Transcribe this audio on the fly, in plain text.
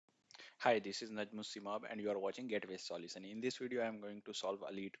Hi, this is Najmus Simab and you are watching GetWays Solution. In this video, I am going to solve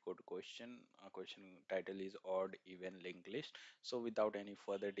a LeetCode question. Question title is odd even linked list. So without any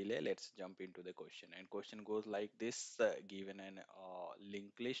further delay, let's jump into the question. And question goes like this, given an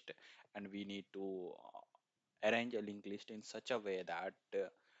linked list and we need to arrange a linked list in such a way that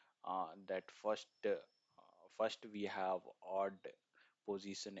first we have odd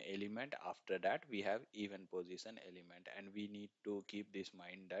position element, after that we have even position element, and we need to keep this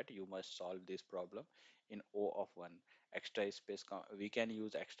mind that you must solve this problem in O of 1 extra space. We can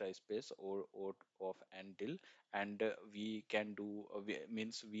use extra space or O of n till, and we can do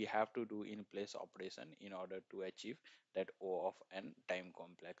means we have to do in place operation in order to achieve that O of n time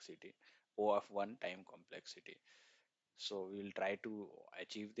complexity, O of 1 time complexity. So we will try to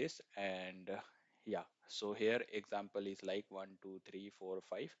achieve this. And yeah, so here example is like 1 2 3 4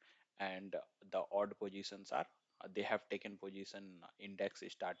 5, and the odd positions are they have taken position index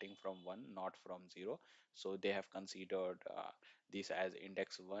is starting from 1, not from 0. So they have considered this as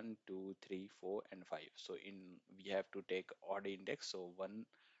index 1 2 3 4 and 5. So in we have to take odd index, so 1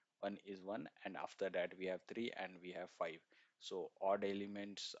 is 1, and after that we have 3 and we have 5. So odd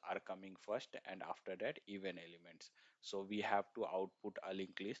elements are coming first and after that even elements. So we have to output a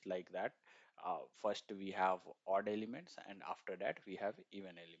linked list like that. First we have odd elements and after that we have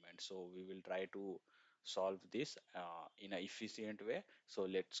even elements. So we will try to solve this in an efficient way. So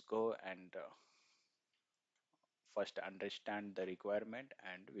let's go and first understand the requirement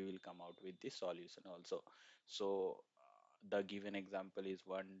and we will come out with the solution also. So the given example is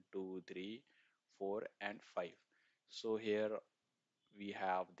 1 2 3 4 and 5. So here we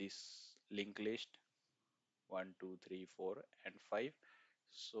have this linked list 1 2 3 4 and 5.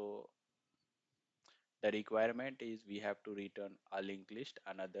 So the requirement is we have to return a linked list,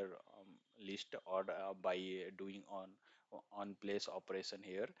 another list, or by doing on place operation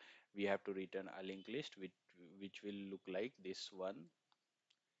here we have to return a linked list which will look like this: 1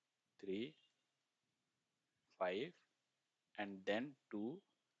 3 5 and then 2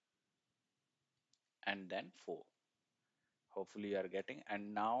 and then 4. Hopefully you are getting.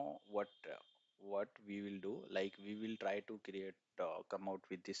 And now what we will do, like we will try to create come out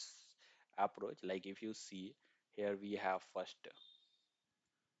with this approach. Like if you see here, we have first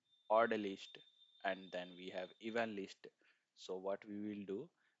odd list and then we have even list. So what we will do,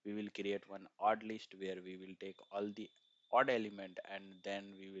 we will create one odd list where we will take all the odd element, and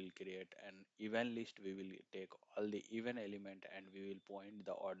then we will create an even list. We will take all the even element and we will point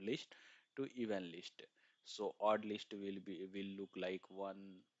the odd list to even list. So odd list will look like 1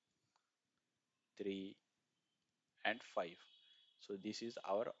 3 and 5. So this is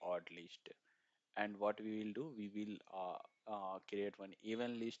our odd list. And what we will do, we will create one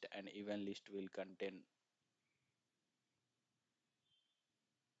even list, and even list will contain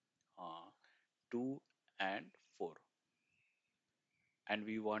 2 and 4, and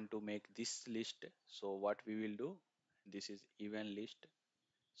we want to make this list. So what we will do, this is even list,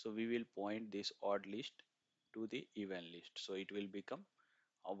 so we will point this odd list to the even list, so it will become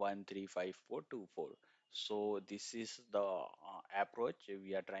 1 3 5 4 2 4. So this is the approach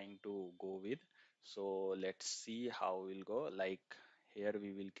we are trying to go with. So let's see how we'll go. Like here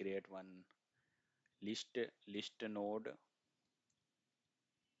we will create one list node,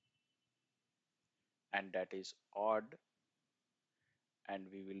 and that is odd, and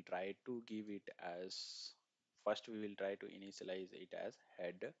we will try to give it as, first we will try to initialize it as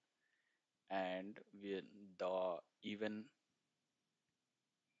head, and the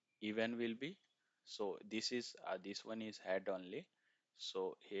even will be, so this is this one is head only.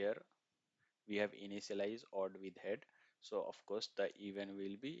 So here we have initialized odd with head, so of course the even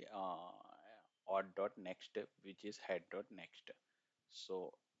will be odd dot next, which is head dot next.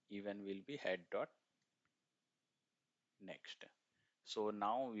 So even will be head dot next. So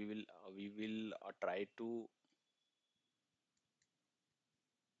now we will try to,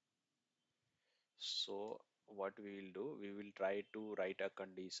 so what we will do, we will try to write a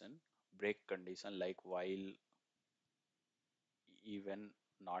condition, break condition, like while even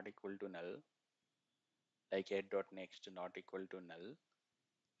not equal to null, like head dot next not equal to null,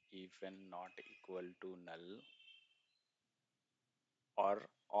 even not equal to null, or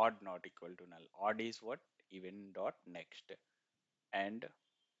odd not equal to null. Odd is what? Even dot next. And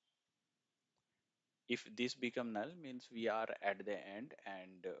if this become null means we are at the end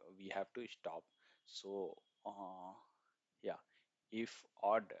and we have to stop. So yeah, if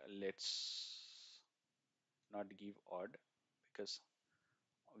odd, let's not give odd because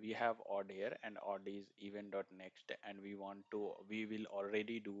we have odd here and odd is even dot next, and we will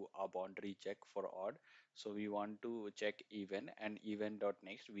already do a boundary check for odd, so we want to check even and even dot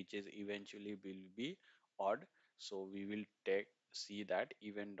next, which is eventually will be odd. So we will take see that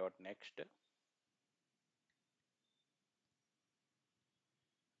even dot next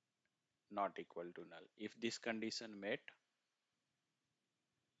not equal to null. If this condition met,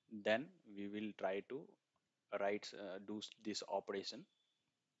 then we will try to this operation.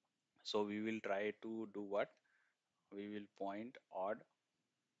 So we will try to do what? We will point odd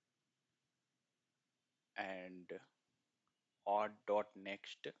and odd dot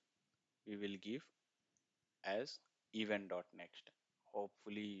next we will give as even dot next.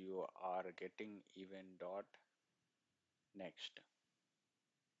 Hopefully you are getting even dot next.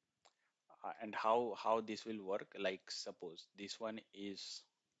 And how this will work, like suppose this one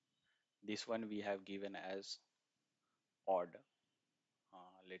we have given as odd.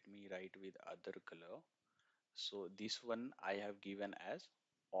 Let me write with other color. So this one I have given as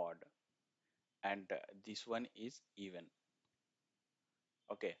odd, and this one is even.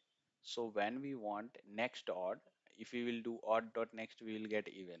 Okay, so when we want next odd, if we will do odd dot next, we will get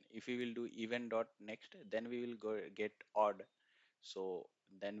even. If we will do even dot next, then we will go get odd. So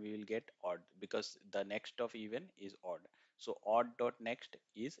then we will get odd because the next of even is odd. So odd dot next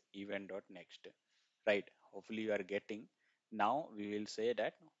is even dot next, right? Hopefully you are getting. Now we will say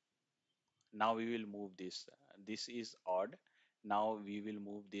that now we will move this. This is odd. Now we will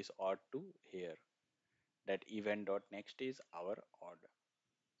move this odd to here. That even dot next is our odd.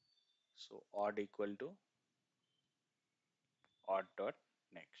 So odd equal to odd dot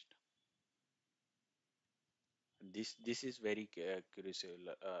next. This is very crucial.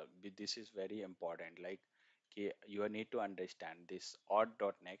 This is very important. Like you need to understand this odd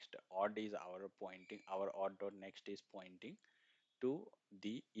dot next. Odd is our pointing. Our odd dot next is pointing to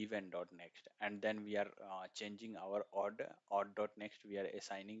the even dot next, and then we are changing our odd dot next. We are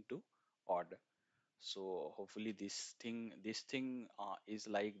assigning to odd. So hopefully this thing is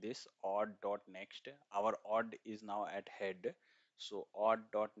like this odd dot next. Our odd is now at head. So odd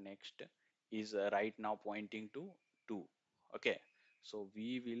dot next is right now pointing to 2. Okay. So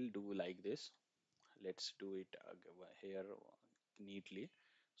we will do like this. Let's do it here neatly.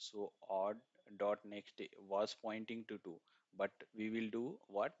 So odd dot next was pointing to 2, but we will do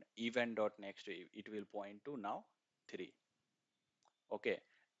what? Even dot next. It will point to now 3. Okay,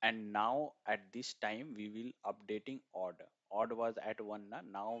 and now at this time we will updating odd. Odd was at 1 na.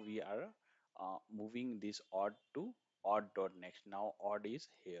 Now we are moving this odd to odd dot next. Now odd is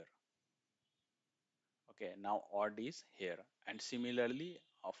here. Okay, now odd is here. And similarly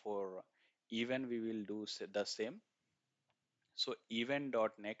for even we will do the same. So even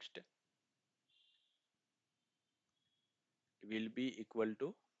dot next will be equal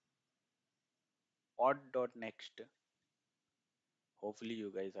to odd dot next. Hopefully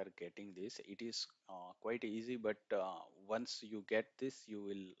you guys are getting this. It is quite easy, but once you get this, you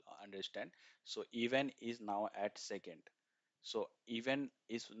will understand. So even is now at second. So even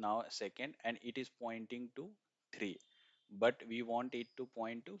is now second and it is pointing to 3. But we want it to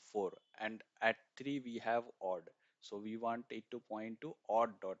point to 4. And at 3 we have odd. So we want it to point to odd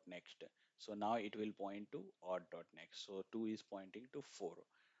dot next. So now it will point to odd dot next. So 2 is pointing to 4.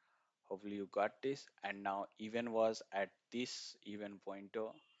 Hopefully you got this. And now even was at this even pointer.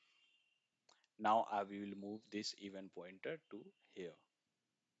 Now I will move this even pointer to here.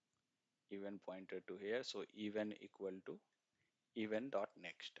 Even pointer to here. So even equal to even dot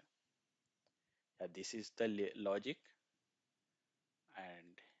next. This is the logic.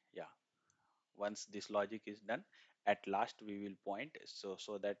 And yeah, once this logic is done, at last we will point so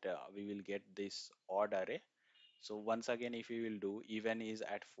that we will get this odd array. So once again, if we will do even is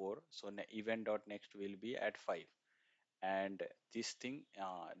at 4, so even dot next will be at 5. And this thing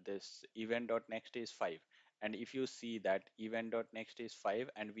this event dot next is 5, and if you see that event dot next is 5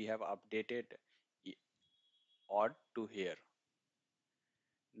 and we have updated e- odd to here.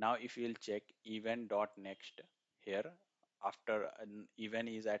 Now if you will check event dot next here, after an event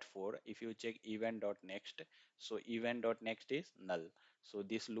is at 4, if you check event dot next, so event dot next is null. So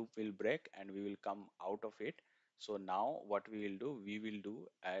this loop will break and we will come out of it. So now what we will do, we will do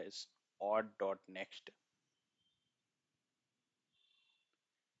as odd dot next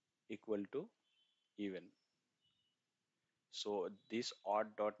equal to even. So this odd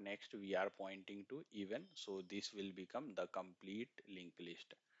dot next we are pointing to even. So this will become the complete linked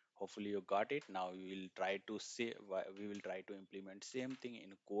list. Hopefully you got it. Now we will try to say we will try to implement same thing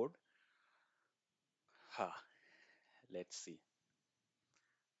in code. Ha, let's see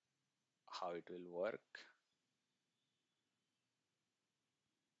how it will work.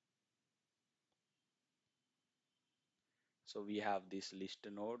 So we have this list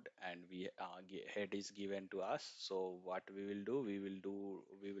node and head is given to us. So what we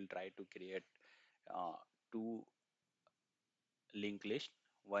will try to create uh, two linked list.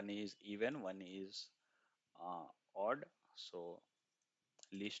 One is even, one is uh, odd. So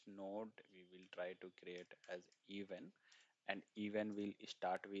list node we will try to create as even, and even will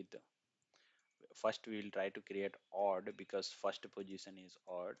start with, first we will try to create odd because first position is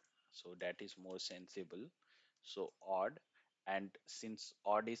odd, so that is more sensible. So odd, and since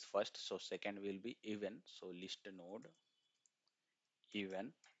odd is first, so second will be even, so list node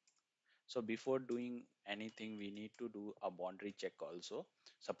even. So before doing anything, we need to do a boundary check also.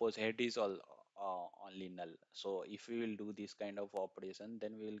 Suppose head is all only null. So if we will do this kind of operation,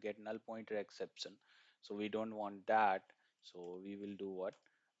 then we will get null pointer exception. So we don't want that. So we will do what?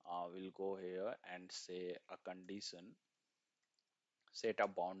 We'll go here and say a condition, set a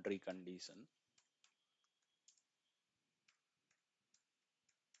boundary condition.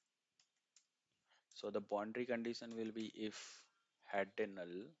 So the boundary condition will be if head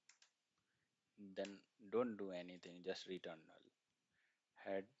null, then don't do anything, just return null.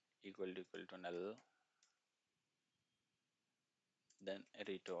 Head equal to null, then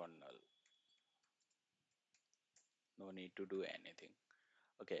return null. No need to do anything.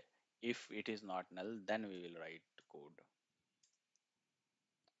 Okay, if it is not null, then we will write code.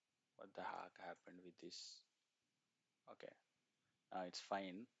 What the heck happened with this? Okay, now it's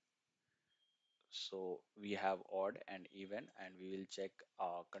fine. So we have odd and even, and we will check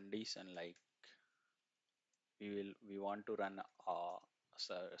a condition like we want to run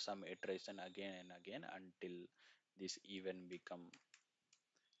some iteration again and again until this even become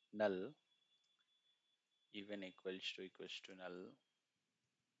null. Even equals to null,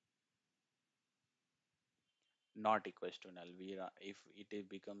 not equals to null. If it is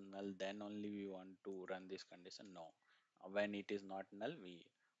become null, then only we want to run this condition. No, when it is not null, we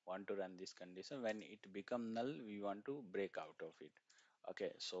want to run this condition. When it become null, we want to break out of it.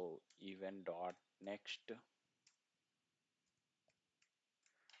 Okay, so even dot next,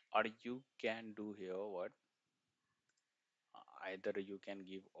 or you can do here what, either you can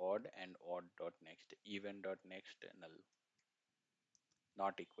give odd and odd dot next, even dot next null,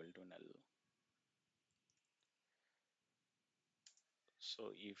 not equal to null.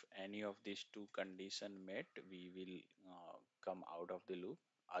 So if any of these two condition met, we will come out of the loop.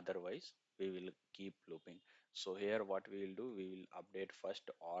 Otherwise, we will keep looping. So here what we will do, we will update first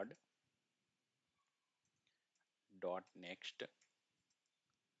odd dot next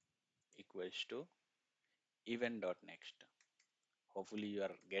equals to even dot next. Hopefully you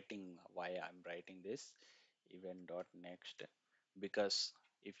are getting why I'm writing this even dot next, because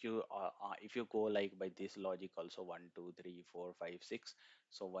if you go like by this logic also, 1 2 3 4 5 6,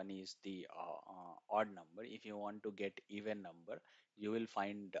 so one is the odd number. If you want to get even number, you will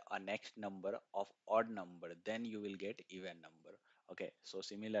find a next number of odd number, then you will get even number. Okay, so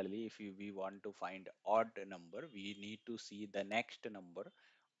similarly, if we want to find odd number, we need to see the next number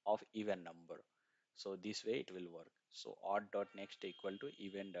of even number. So this way it will work. So odd dot next equal to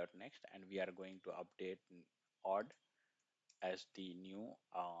even dot next, and we are going to update odd as the new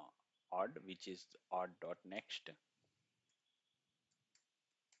odd, which is odd dot next,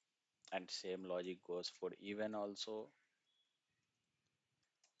 and same logic goes for even also.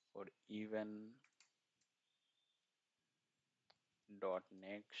 For even dot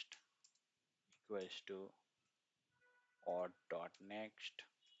next equals to odd dot next,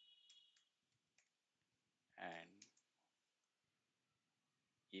 and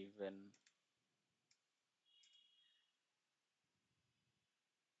even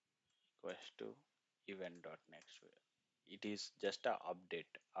equals to even dot next. It is just a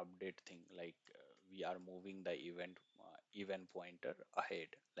update thing, like we are moving the event pointer ahead,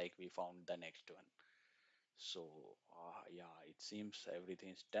 like we found the next one. So yeah, it seems everything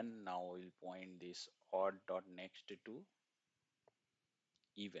is done. Now we'll point this odd dot next to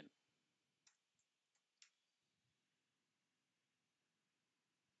even.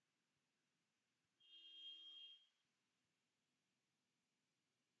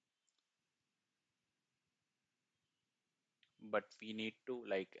 But we need to,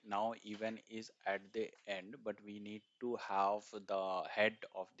 like, now even is at the end, but we need to have the head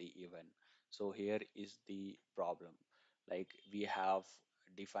of the even. So here is the problem. Like we have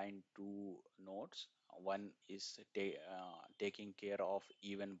defined two nodes. One is taking care of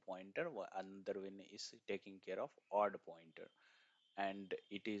even pointer, another one is taking care of odd pointer, and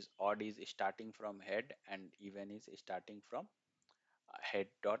it is odd is starting from head and even is starting from head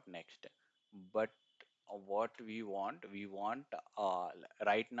dot next. But what we want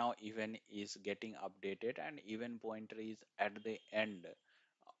right now even is getting updated, and even pointer is at the end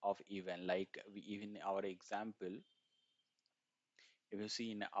of even, like we even our example, if you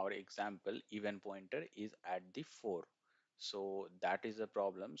see in our example, even pointer is at the 4. So that is a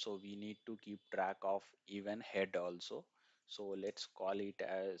problem, so we need to keep track of even head also. So let's call it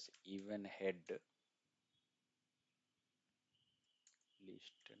as even head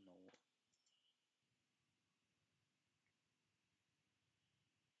list no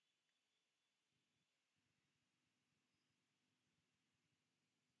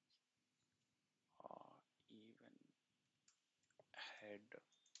even head,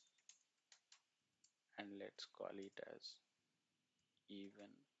 and let's call it as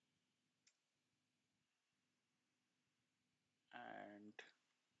even, and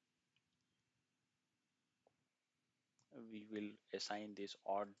we will assign this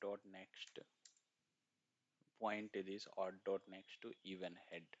odd dot next, point this odd dot next to even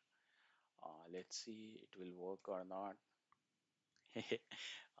head. Let's see it will work or not.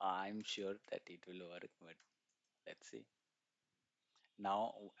 I'm sure that it will work, but let's see.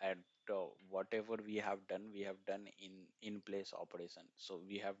 Now at whatever we have done in place operation. So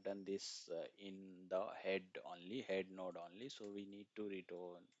we have done this in the head only, head node only. So we need to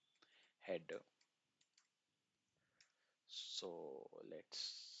return head. So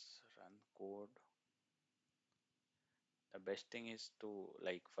let's run code. The best thing is to,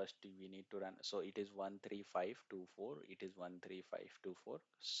 like, first we need to run, so it is 13524, it is 13524.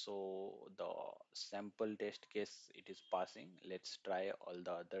 So the sample test case it is passing, let's try all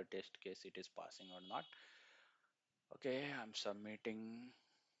the other test case it is passing or not. Okay, I'm submitting,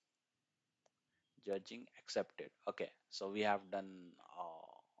 judging accepted. Okay, so we have done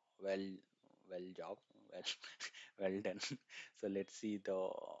well, well job, well, well done. So let's see the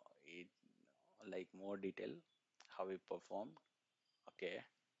it, like more detail how we perform. Okay.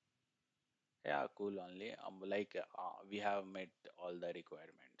 Yeah, cool only. Like we have met all the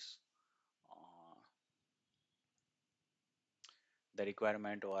requirements. Uh, the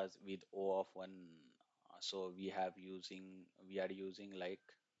requirement was with O of one, so we are using like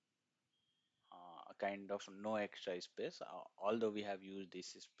a kind of no extra space. Although we have used this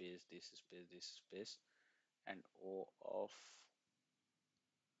space, this space, this space, and O of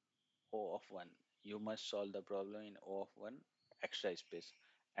 1. You must solve the problem in O of 1 extra space,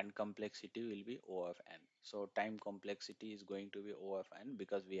 and complexity will be O of n. So time complexity is going to be O of n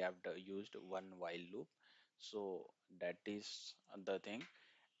because we have used one while loop. So that is the thing.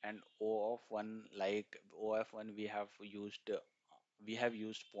 And O of 1, like O of 1, we have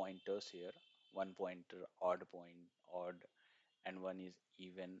used pointers here. One pointer, odd point, odd, and one is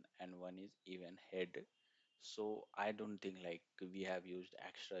even, and one is even head. So I don't think like we have used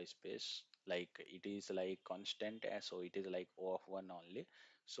extra space. Like it is like constant, so it is like O of one only.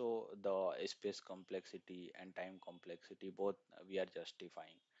 So the space complexity and time complexity both we are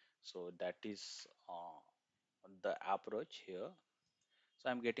justifying. So that is the approach here. So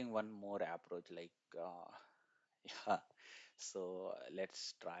I'm getting one more approach like yeah. So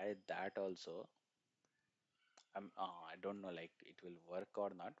let's try that also. I don't know like it will work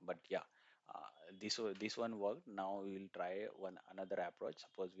or not, but yeah, this one worked. Now we will try one another approach.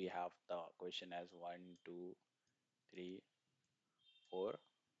 Suppose we have the question as 1, 2, 3, 4,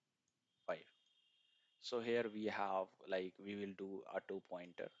 5. So here we have like we will do a two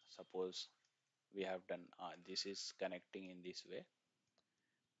pointer. Suppose we have done this is connecting in this way.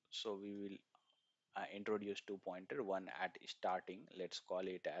 So we will introduce two pointer, one at starting, let's call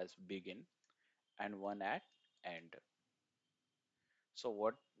it as begin, and one at end. So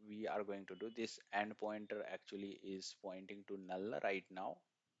what we are going to do, this end pointer actually is pointing to null right now.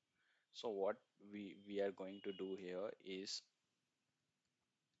 So what we are going to do here is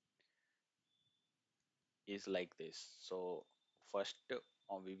like this. So first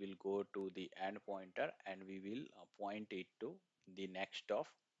we will go to the end pointer and we will point it to the next of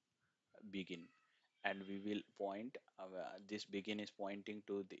begin, and we will point this begin is pointing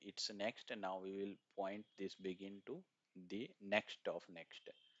to its next, and now we will point this begin to the next of next.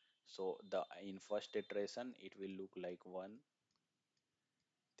 So the in first iteration it will look like 1,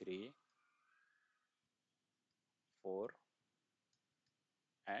 3, 4,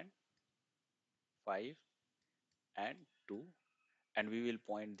 and 5, and 2, and we will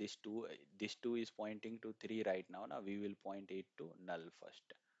point this 2 is pointing to 3 right now. Now we will point it to null first.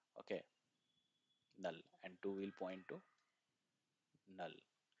 Okay, null, and 2 will point to null,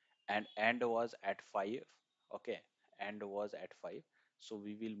 and end was at 5. Okay, end was at 5, so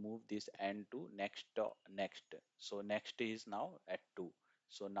we will move this end to next. So next is now at 2,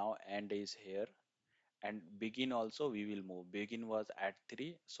 so now end is here, and begin also we will move. Begin was at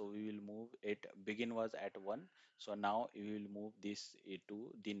 3, so we will move it. Begin was at 1, so now we will move this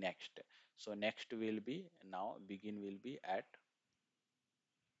to the next. So next will be, now begin will be at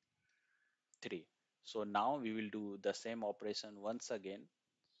 3. So now we will do the same operation once again.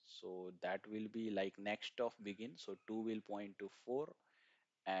 So that will be like next of begin, so 2 will point to 4,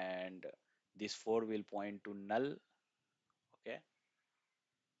 and this 4 will point to null. Okay,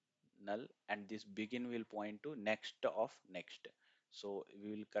 null, and this begin will point to next of next. So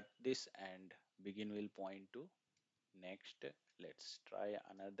we will cut this, and begin will point to next. Let's try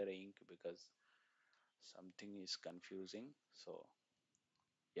another ink because something is confusing. So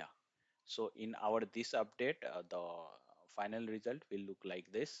yeah, so in our this update, the final result will look like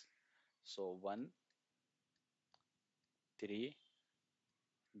this. So 1, 3,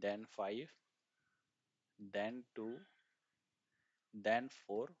 then 5, then 2, then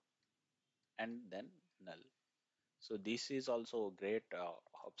 4, and then null. So this is also a great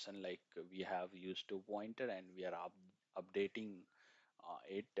option. Like we have used to pointer, and we are updating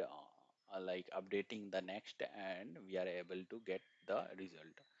it, like updating the next, and we are able to get the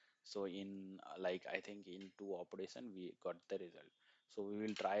result. So in like I think in two operation we got the result. So we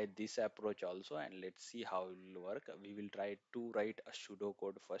will try this approach also, and let's see how it will work. We will try to write a pseudo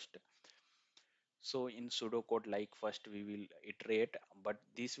code first. So in pseudocode, like first we will iterate, but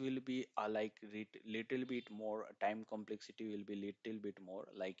this will be like little bit more time complexity will be little bit more.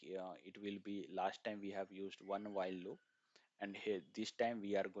 Like it will be, last time we have used one while loop, and here this time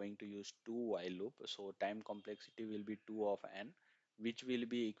we are going to use two while loop. So time complexity will be 2 of n, which will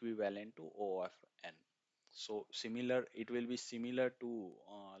be equivalent to O of n. So similar, it will be similar to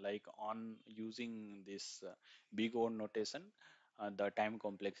like on using this big O notation, the time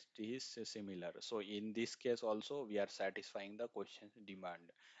complexity is similar. So in this case also we are satisfying the question demand.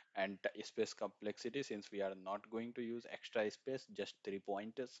 And space complexity, since we are not going to use extra space, just 3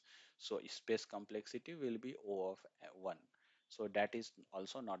 pointers, so space complexity will be O of 1. So that is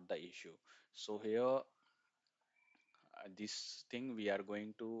also not the issue. So here this thing we are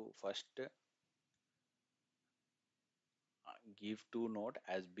going to first give two node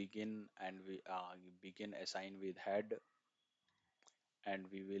as begin, and we begin assign with head, and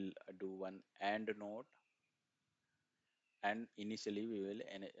we will do one and node, and initially we will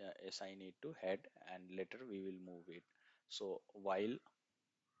assign it to head, and later we will move it. So while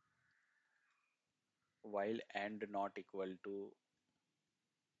and not equal to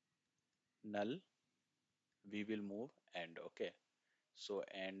null, we will move and. Okay, so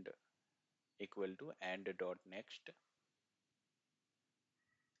and equal to and dot next,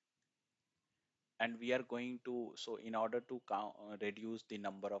 and we are going to, so in order to count, reduce the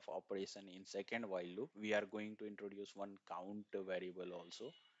number of operation in second while loop, we are going to introduce one count variable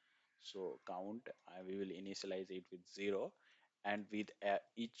also. So count, we will initialize it with 0, and with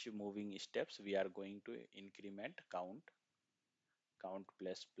each moving steps we are going to increment count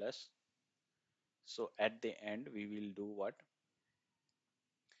plus plus. So at the end we will do what,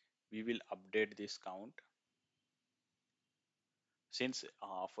 we will update this count. Since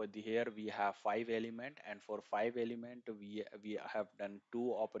for the here we have 5 element, and for 5 element we have done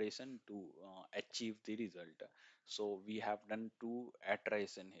two operation to achieve the result. So we have done two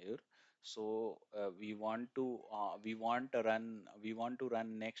iteration here. So we want to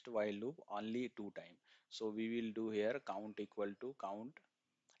run next while loop only 2 times. So we will do here count equal to count,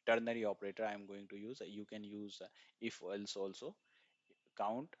 ternary operator I am going to use. You can use if else also.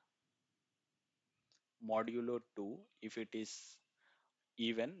 Count modulo 2, if it is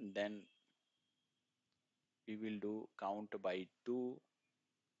even, then we will do count by 2.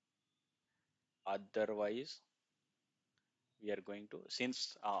 Otherwise we are going to,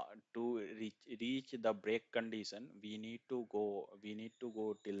 since to reach the break condition, we need to go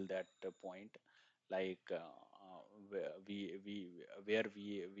till that point. Like where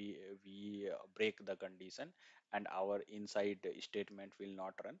we break the condition, and our inside statement will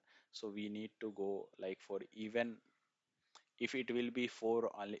not run. So we need to go like for even, if it will be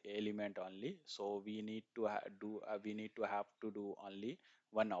four only element only, so we need to we need to have to do only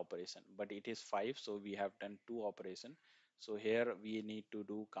one operation, but it is five, so we have done two operation. So here we need to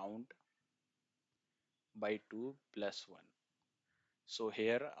do count by 2 plus 1. So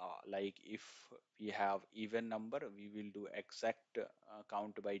here like if we have even number, we will do exact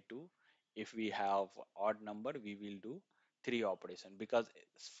count by 2. If we have odd number, we will do 3 operation, because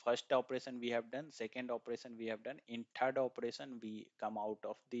first operation we have done, second operation we have done, in third operation we come out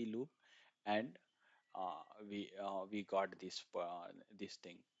of the loop, and we got this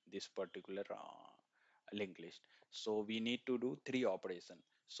thing, this particular linked list. So we need to do 3 operation.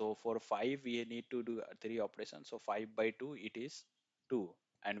 So for 5, we need to do three operations. So 5 by 2, it is 2.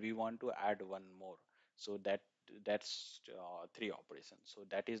 And we want to add one more. So that's three operations. So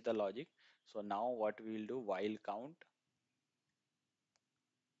that is the logic. So now what we will do, while count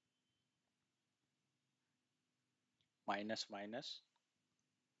minus minus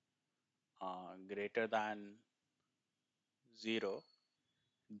greater than 0,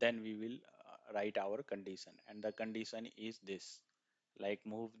 then we will write our condition. And the condition is this, like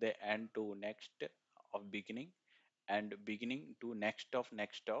move the end to next of beginning and beginning to next of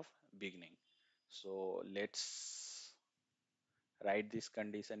beginning. So let's write this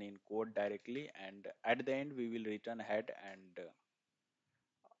condition in code directly, and at the end we will return head, and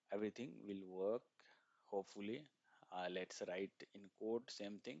everything will work hopefully. Let's write in code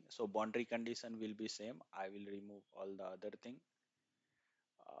same thing. So boundary condition will be same. I will remove all the other thing.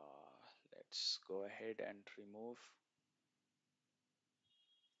 Let's go ahead and remove.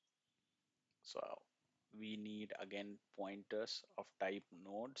 So we need again pointers of type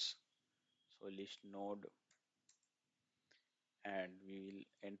nodes. So list node, and we will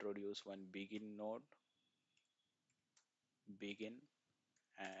introduce one begin node, begin,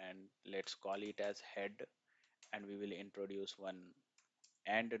 and let's call it as head, and we will introduce one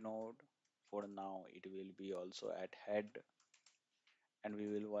end node. For now it will be also at head, and we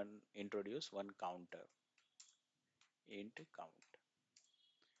will introduce one counter, int count,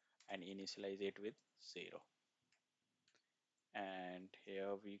 and initialize it with 0. And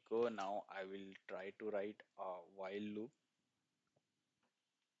here we go. Now I will try to write a while loop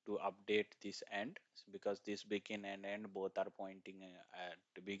to update this end, because this begin and end both are pointing at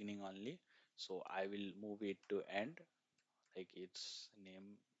the beginning only. So I will move it to end, like its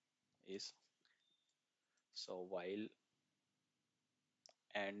name is. So while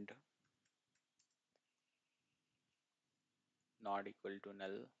end not equal to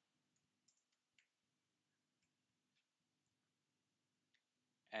null,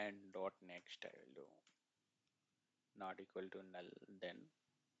 and dot next I will do not equal to null, then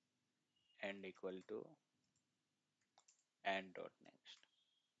end equal to and dot next,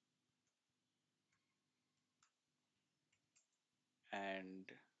 and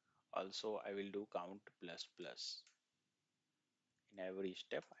also I will do count plus plus. In every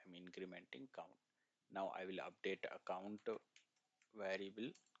step I'm incrementing count. Now I will update a count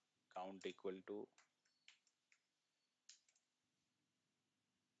variable, count equal to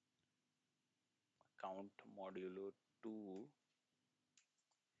count modulo 2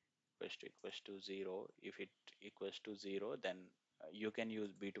 equals to 0. If it equals to 0, then you can use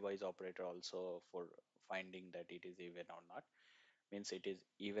bitwise operator also for finding that it is even or not. Means it is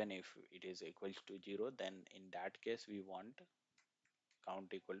even. If it is equals to 0, then in that case we want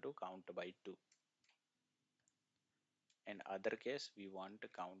count equal to count by 2. In other case we want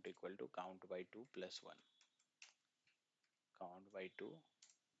count equal to count by 2 plus 1, count by 2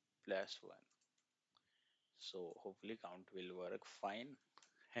 plus 1. So hopefully count will work fine.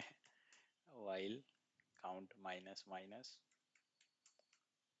 While count minus minus,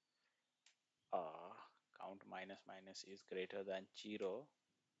 uh, count minus minus is greater than 0.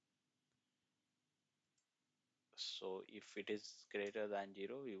 So if it is greater than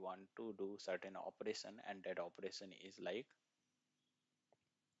 0, we want to do certain operation, and that operation is like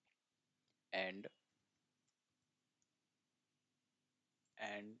and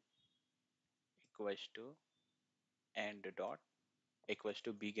and equals to and dot equals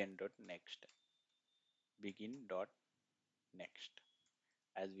to begin dot next, begin dot next.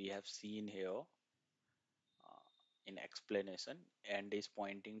 As we have seen here in explanation, and is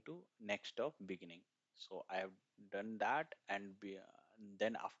pointing to next of beginning. So I have done that, and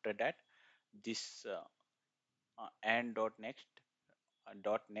then after that this and dot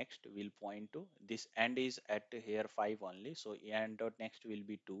next will point to this, and is at here 5 only, so and dot next will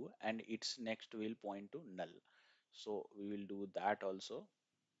be 2, and its next will point to null. So we will do that also,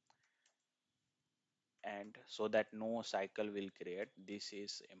 and so that no cycle will create. This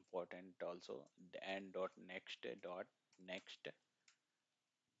is important also. The and dot next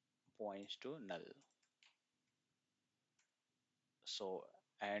points to null. So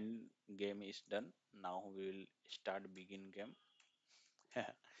and game is done. Now we will start begin game.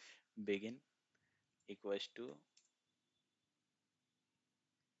 Begin equals to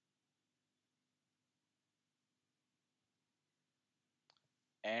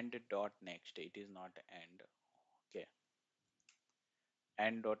and dot next. It is not and. Okay.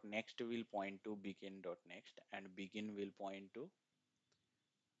 And dot next will point to begin dot next, and begin will point to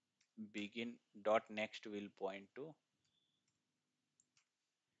begin dot next will point to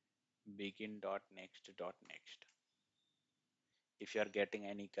begin dot next. If you are getting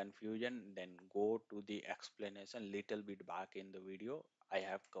any confusion, then go to the explanation little bit back in the video. I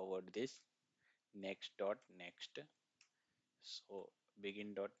have covered this. Next dot next. So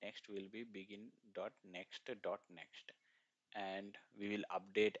begin dot next will be begin dot next, and we will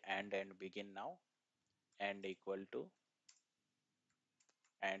update and begin now, and equal to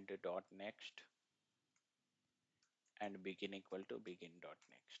and dot next, and begin equal to begin dot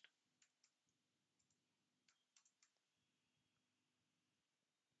next.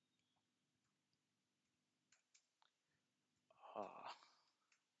 Ah,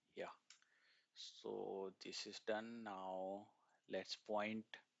 yeah. So this is done. Now let's point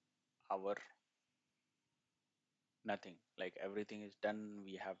our nothing, like everything is done.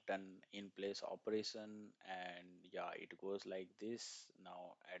 We have done in place operation, and yeah, it goes like this.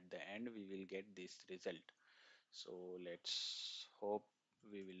 Now at the end we will get this result. So let's hope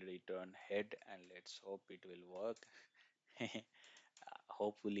we will return head, and let's hope it will work.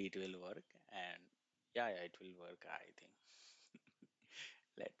 Hopefully it will work, and yeah, yeah, it will work, I think.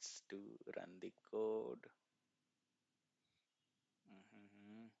 Let's do run the code.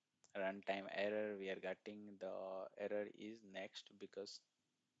 Mhm. Runtime error, we are getting the error is next because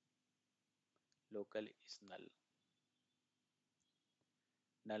local is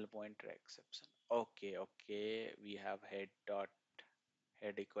null pointer exception. Okay, okay, we have head dot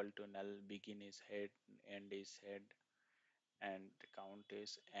head equal to null, begin is head, end is head, and count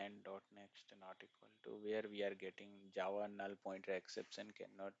is end dot next not equal to, where we are getting Java null pointer exception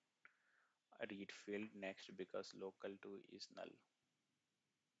cannot read field next because local 2 is null.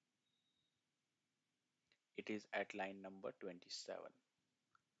 It is at line number 27.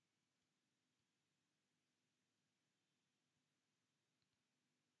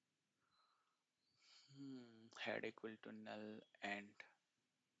 Head equal to null and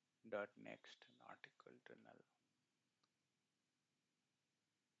dot next not equal to null.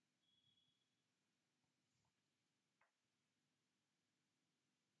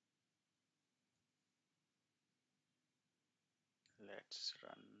 Let's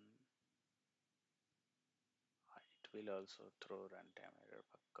run. It will also throw runtime error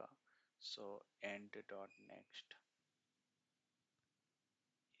pakka. So end dot next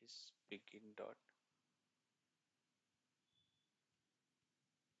is begin dot,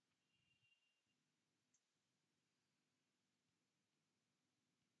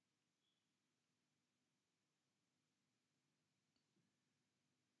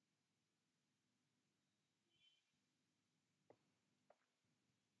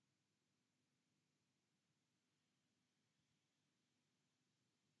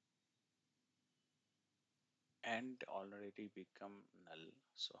 end already become null.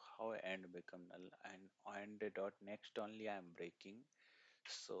 So how end become null? And end dot next only I am breaking.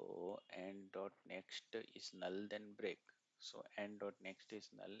 So end dot next is null, then break. So end dot next is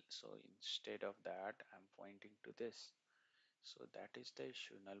null. So instead of that, I'm pointing to this. So that is the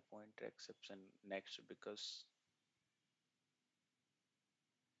issue, null pointer exception next because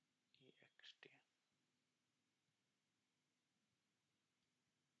ext.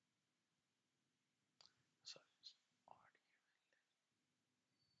 Sorry,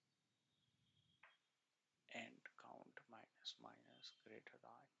 end count minus minus greater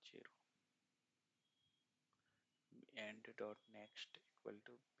than 0. End dot next equal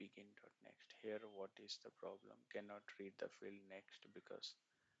to begin dot next. Here what is the problem? Cannot read the field next because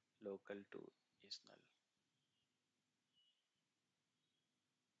local 2 is null.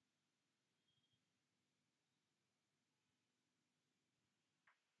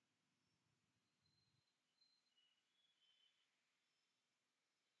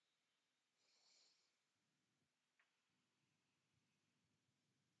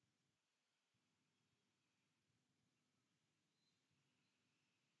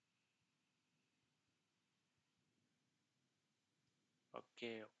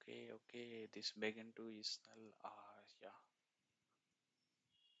 Okay, okay, okay. This begin 2 is null. Yeah.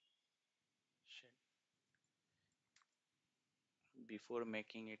 Shit. Before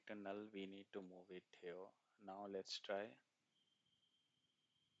making it a null, we need to move it here. Now let's try.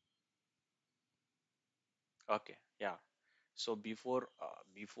 Okay, yeah. So before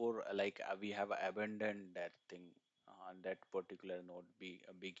we have abandoned that thing, that particular node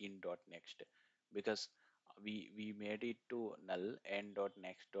begin dot next, because we made it to null, end dot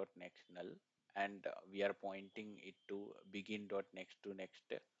next null, and we are pointing it to begin dot next to next,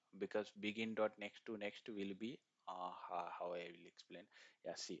 because begin dot next to next will be how I will explain.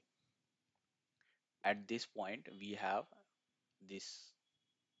 Yeah, see, at this point we have this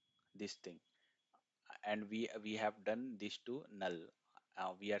thing, and we have done this to null.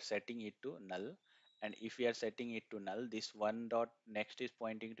 We are setting it to null, And if we are setting it to null, this one dot next is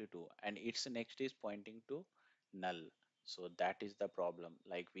pointing to 2 and its next is pointing to null. So that is the problem,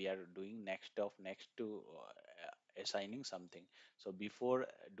 like we are doing next of next to assigning something. So before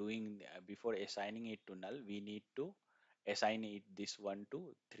assigning it to null, we need to assign it this 1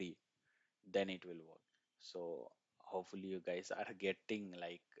 to 3, then it will work. So hopefully you guys are getting,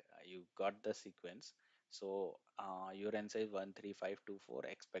 like, you got the sequence. So your answer is 13524,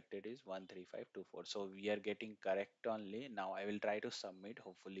 expected is 13524. So we are getting correct only. Now I will try to submit.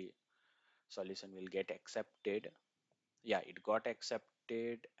 Hopefully solution will get accepted. Yeah, it got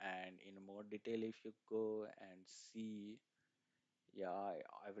accepted. And in more detail, if you go and see, yeah,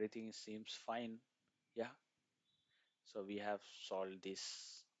 everything seems fine. Yeah, so we have solved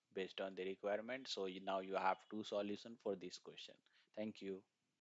this based on the requirement. So now you have two solutions for this question. Thank you.